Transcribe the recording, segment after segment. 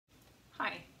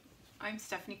I'm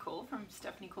Stephanie Cole from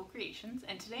Stephanie Cole Creations,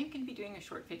 and today I'm going to be doing a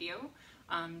short video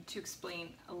to explain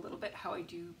a little bit how I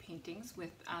do paintings with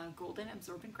golden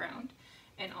absorbent ground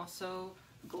and also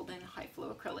golden high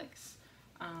flow acrylics.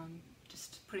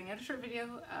 Just putting out a short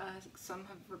video. Some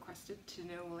have requested to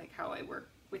know like how I work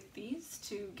with these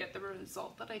to get the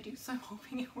result that I do, so I'm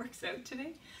hoping it works out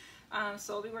today.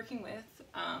 So I'll be working with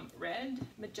red,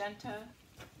 magenta,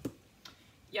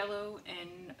 yellow,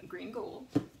 and green gold,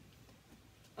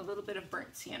 a little bit of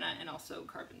burnt sienna, and also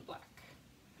carbon black.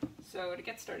 So to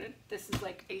get started, this is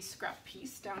like a scrap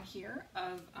piece down here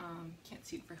of, can't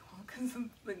see it very well because of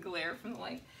the glare from the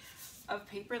light, of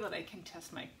paper that I can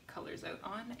test my colors out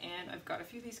on. And I've got a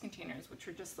few of these containers, which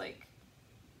are just like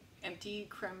empty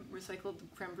recycled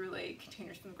creme brulee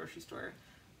containers from the grocery store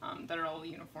that are all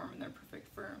uniform, and they're perfect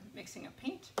for mixing up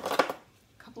paint. A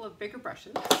couple of bigger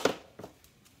brushes,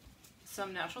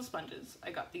 some natural sponges. I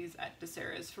got these at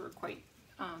DeSera's for quite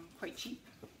cheap.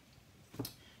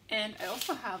 And I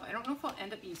also have, I don't know if I'll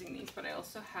end up using these, but I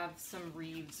also have some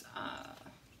Reeves,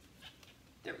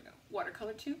 there we go,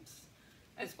 watercolor tubes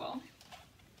as well.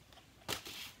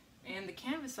 And the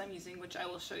canvas I'm using, which I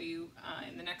will show you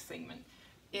in the next segment,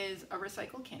 is a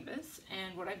recycled canvas.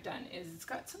 And what I've done is it's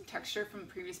got some texture from a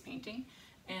previous painting,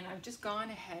 and I've just gone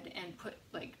ahead and put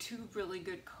like 2 really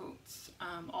good coats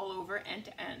all over end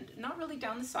to end, not really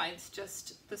down the sides,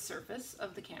 just the surface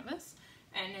of the canvas.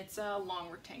 And it's a long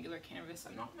rectangular canvas.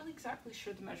 I'm not really exactly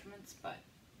sure the measurements, but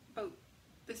about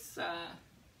this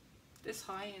this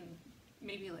high and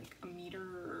maybe like a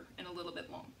meter and a little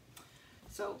bit long.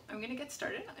 So I'm gonna get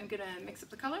started. I'm gonna mix up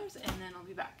the colors and then I'll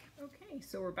be back. Okay,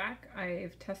 so we're back.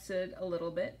 I've tested a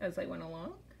little bit as I went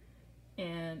along,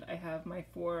 and I have my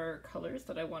 4 colors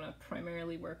that I want to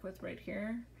primarily work with right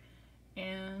here,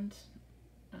 and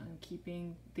I'm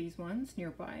keeping these ones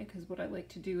nearby because what I like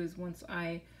to do is once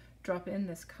I drop in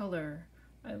this color,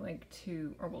 I like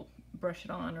to, or we'll brush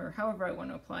it on, or however I want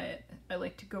to apply it, I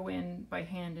like to go in by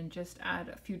hand and just add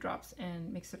a few drops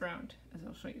and mix it around, as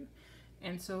I'll show you.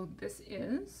 And so this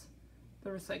is the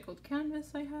recycled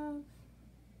canvas I have.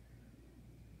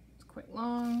 It's quite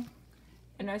long,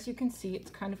 and as you can see, it's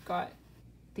kind of got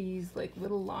these like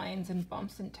little lines and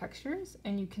bumps and textures,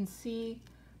 and you can see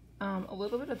a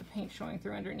little bit of the paint showing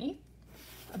through underneath,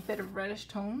 a bit of reddish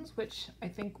tones, which I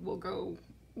think will go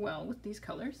well with these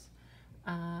colors,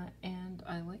 and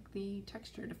I like the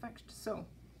textured effect. So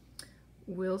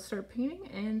we'll start painting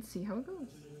and see how it goes.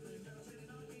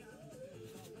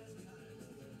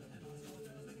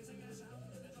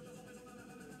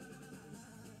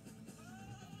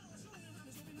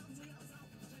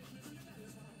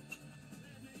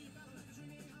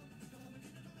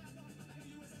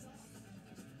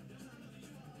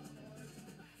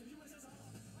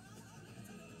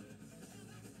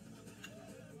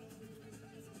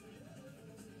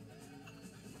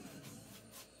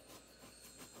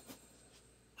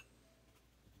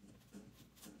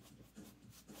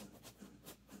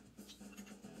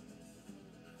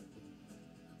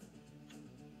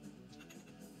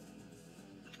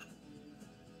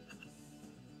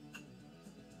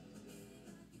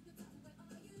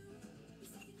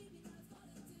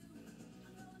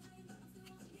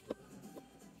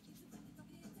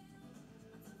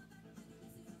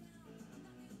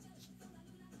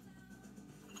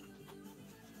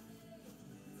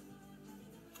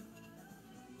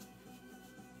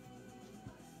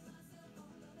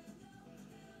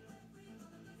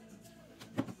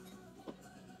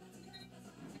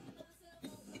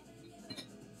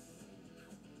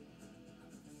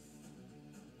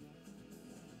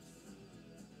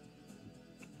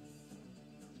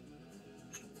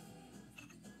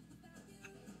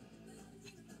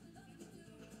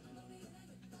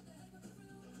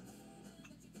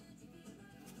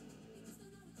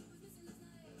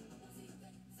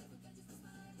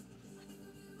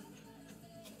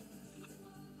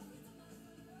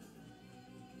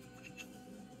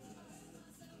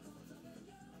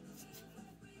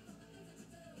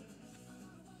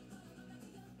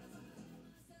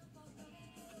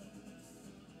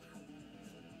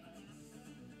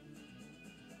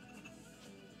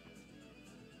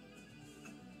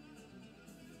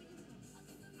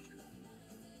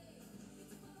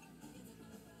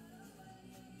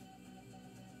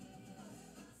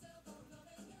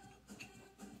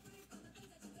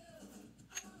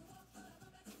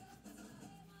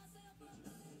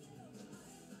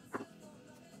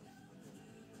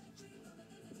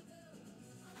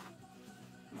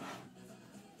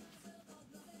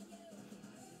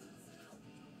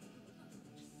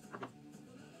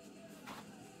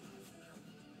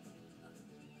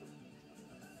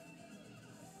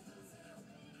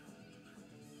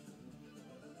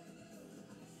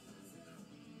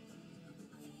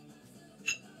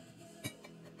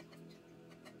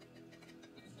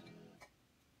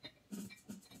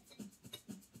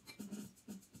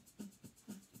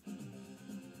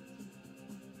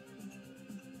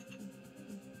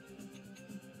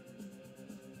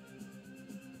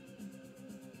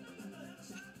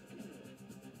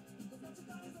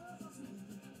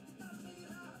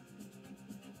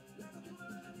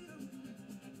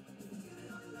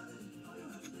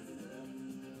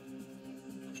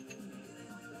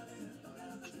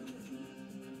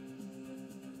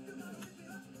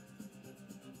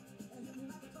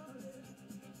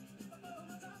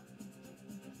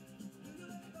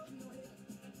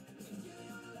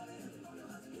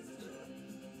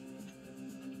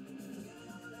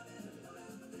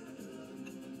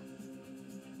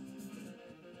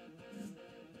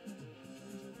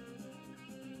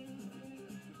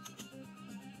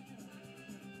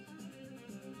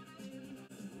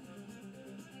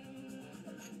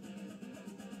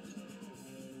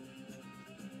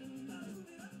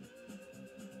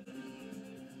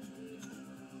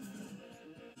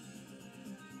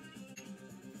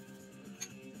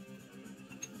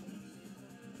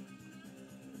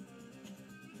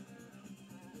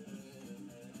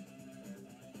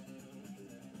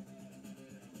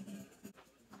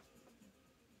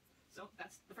 So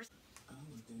that's the first.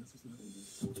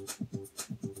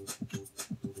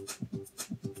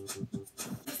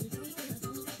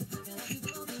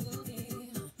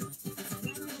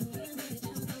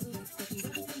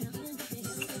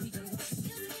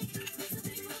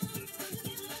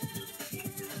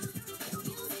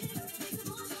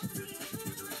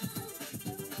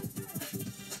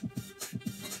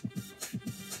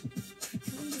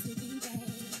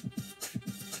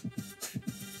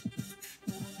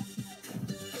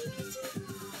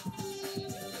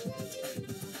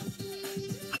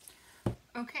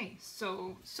 Okay,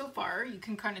 so far you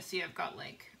can kind of see I've got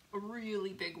like a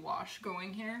really big wash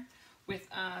going here with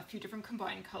a few different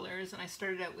combined colors, and I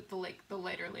started out with the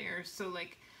lighter layers, so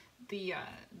like the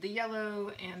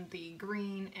yellow and the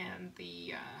green and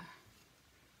the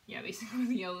yeah, basically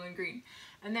the yellow and green,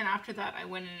 and then after that I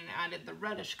went in and added the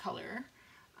reddish color,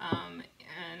 and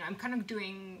I'm kind of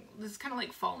doing this is kind of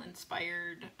like fall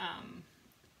inspired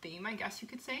theme, I guess you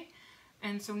could say.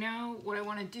 And so now what I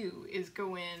want to do is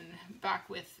go in back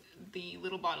with the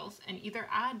little bottles and either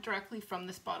add directly from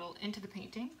this bottle into the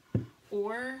painting,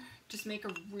 or just make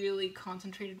a really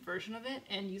concentrated version of it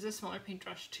and use a smaller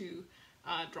paintbrush to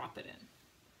drop it in.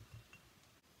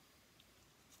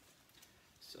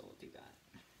 So we'll do that.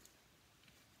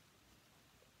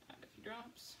 Add a few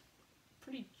drops.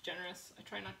 Pretty generous. I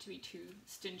try not to be too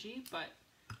stingy, but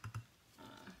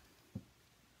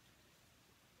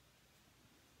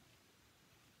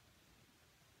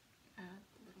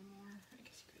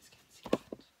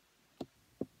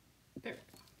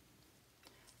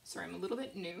sorry, I'm a little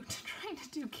bit new to trying to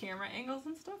do camera angles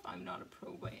and stuff. I'm not a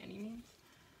pro by any means.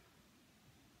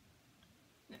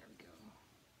 There we go.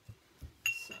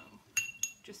 So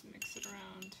just mix it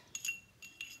around.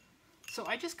 So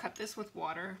I just cut this with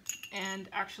water, and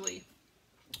actually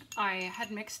I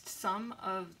had mixed some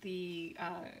of the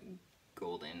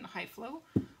golden high flow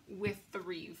with the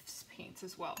Reeves paints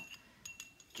as well,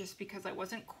 just because I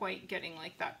wasn't quite getting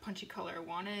like that punchy color I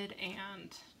wanted,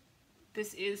 and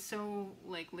this is so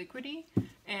like liquidy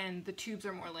and the tubes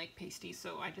are more like pasty,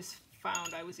 so I just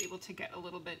found I was able to get a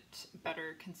little bit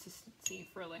better consistency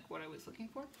for like what I was looking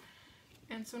for.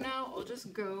 And so now I'll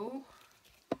just go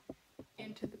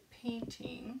into the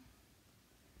painting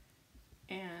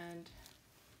and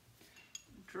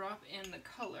drop in the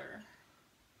color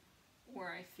where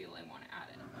I feel I want to add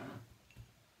it,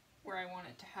 where I want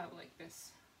it to have like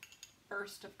this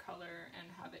burst of color and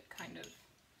have it kind of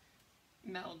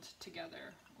meld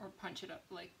together or punch it up.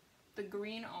 Like the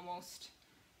green almost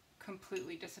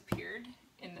completely disappeared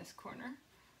in this corner,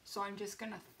 so I'm just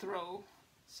gonna throw,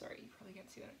 sorry you probably can't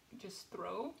see that, just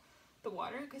throw the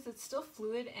water because it's still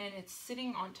fluid and it's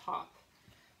sitting on top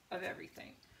of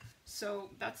everything.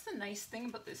 So that's the nice thing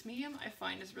about this medium I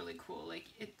find is really cool. Like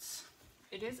it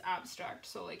is abstract,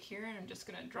 so like here I'm just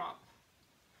gonna drop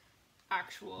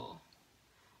actual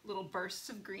little bursts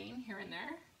of green here and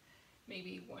there.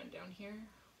 Maybe one down here,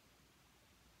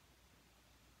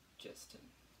 just to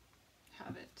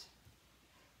have it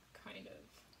kind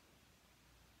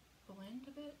of blend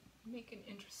a bit, make an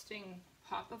interesting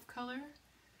pop of color.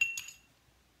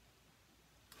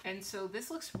 And so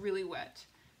this looks really wet.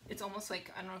 It's almost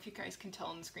like, I don't know if you guys can tell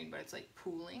on the screen, but it's like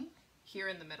pooling here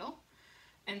in the middle.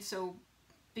 And so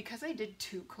because I did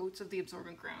 2 coats of the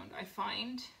absorbent ground, I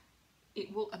find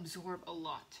it will absorb a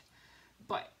lot.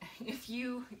 But if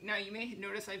you, now you may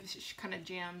notice I've kind of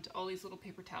jammed all these little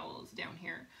paper towels down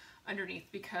here underneath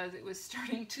because it was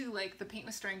starting to, like, the paint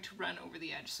was starting to run over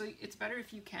the edge. So it's better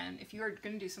if you can, if you are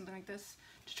going to do something like this,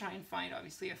 to try and find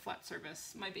obviously a flat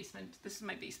surface. My basement, this is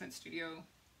my basement studio.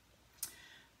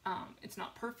 It's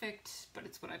not perfect, but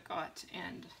it's what I've got,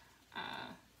 and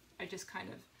I just kind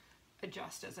of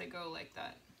adjust as I go like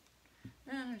that.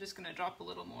 And I'm just going to drop a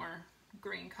little more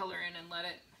green color in and let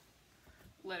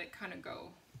it kind of go.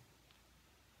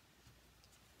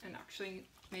 And actually,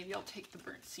 maybe I'll take the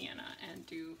burnt sienna and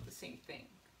do the same thing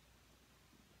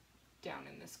down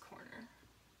in this corner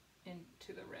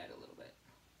into the red a little bit.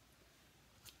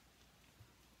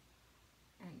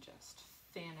 And just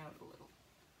fan out a little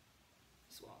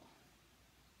as well.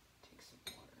 Take some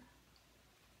water,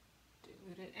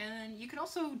 dilute it, and you can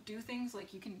also do things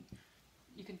like you can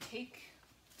take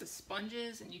the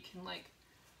sponges and you can like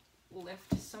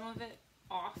lift some of it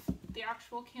off the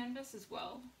actual canvas as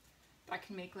well. That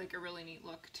can make like a really neat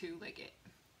look too. Like it,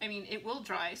 I mean, it will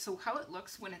dry, so how it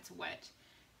looks when it's wet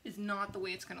is not the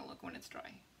way it's gonna look when it's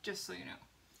dry, just so you know.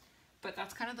 But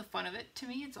that's kind of the fun of it to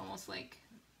me. It's almost like,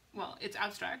 well, it's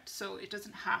abstract, so it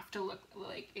doesn't have to look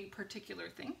like a particular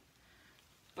thing,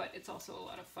 but it's also a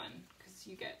lot of fun because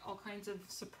you get all kinds of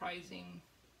surprising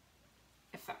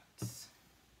effects.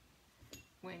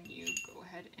 when you go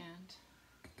ahead and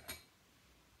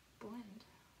blend.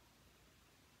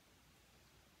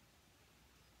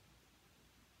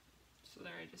 So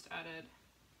there I just added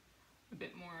a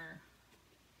bit more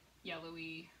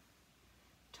yellowy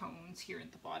tones here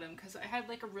at the bottom because I had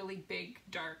like a really big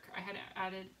dark. I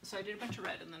did a bunch of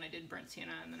red and then I did burnt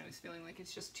sienna, and then I was feeling like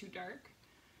it's just too dark.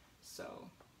 So,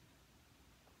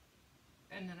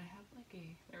 and then I had like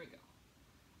there we go.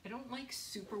 I don't like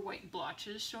super white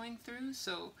blotches showing through,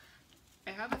 so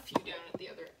I have a few down at the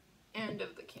other end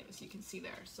of the canvas, you can see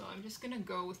there. So I'm just gonna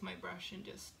go with my brush and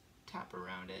just tap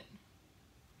around it.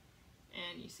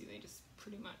 And you see they just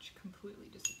pretty much completely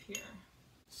disappear.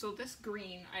 So this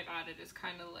green I've added is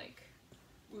kind of like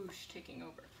whoosh taking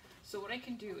over. So what I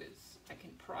can do is I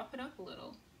can prop it up a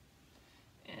little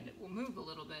and it will move a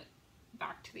little bit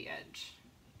back to the edge.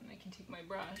 And I can take my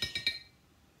brush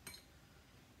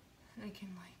and I can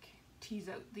like tease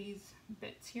out these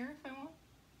bits here if I want.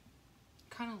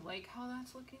 Kind of like how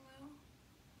that's looking though.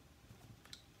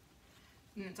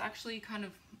 And it's actually kind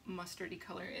of mustardy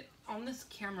color. On this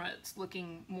camera it's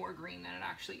looking more green than it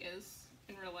actually is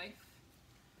in real life.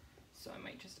 So I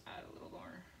might just add a little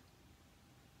more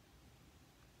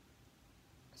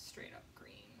straight up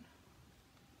green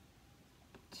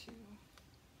to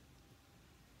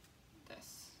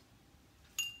this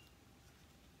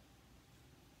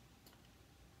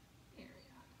area.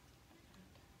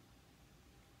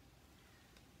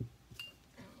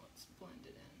 And let's blend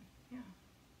it in. Yeah.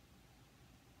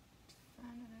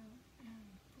 Fan it out and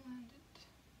blend it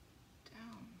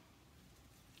down.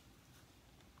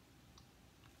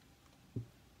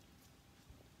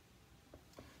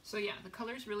 So yeah, the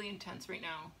color is really intense right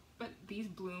now, but these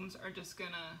blooms are just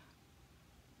gonna,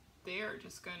 they're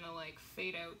just gonna like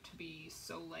fade out to be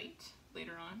so light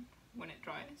later on when it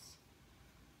dries.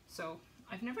 So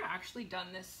I've never actually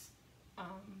done this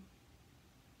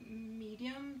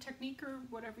medium technique or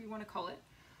whatever you want to call it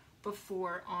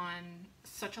before on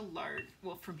such a large,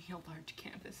 well for me a large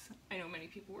canvas. I know many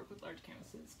people work with large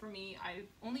canvases. For me, I've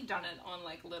only done it on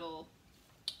like little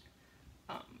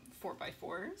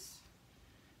 4x4s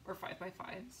or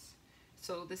 5x5s.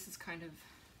 So this is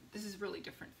really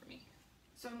different for me.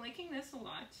 So I'm liking this a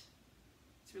lot.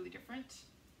 It's really different.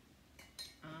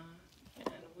 And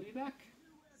we'll be back.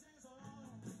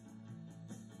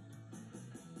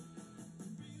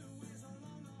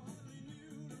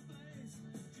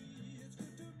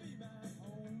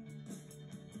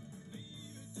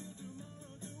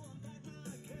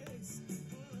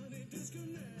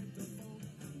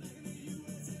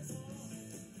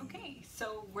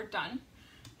 So we're done,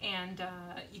 and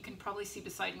you can probably see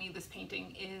beside me this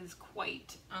painting is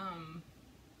quite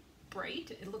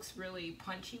bright. It looks really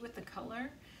punchy with the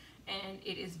color, and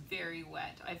it is very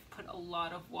wet. I've put a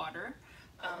lot of water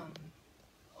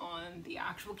on the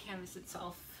actual canvas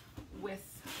itself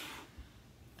with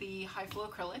the high flow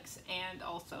acrylics and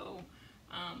also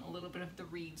a little bit of the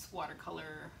Reeves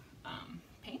watercolor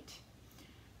paint.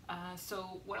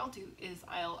 So what I'll do is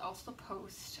I'll also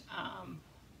post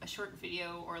a short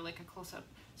video or like a close-up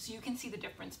so you can see the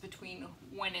difference between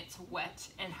when it's wet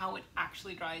and how it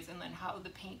actually dries, and then how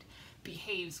the paint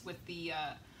behaves with the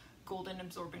golden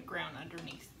absorbent ground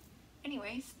underneath.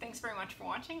 Anyways, thanks very much for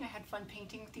watching. I had fun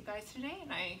painting with you guys today,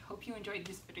 and I hope you enjoyed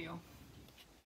this video.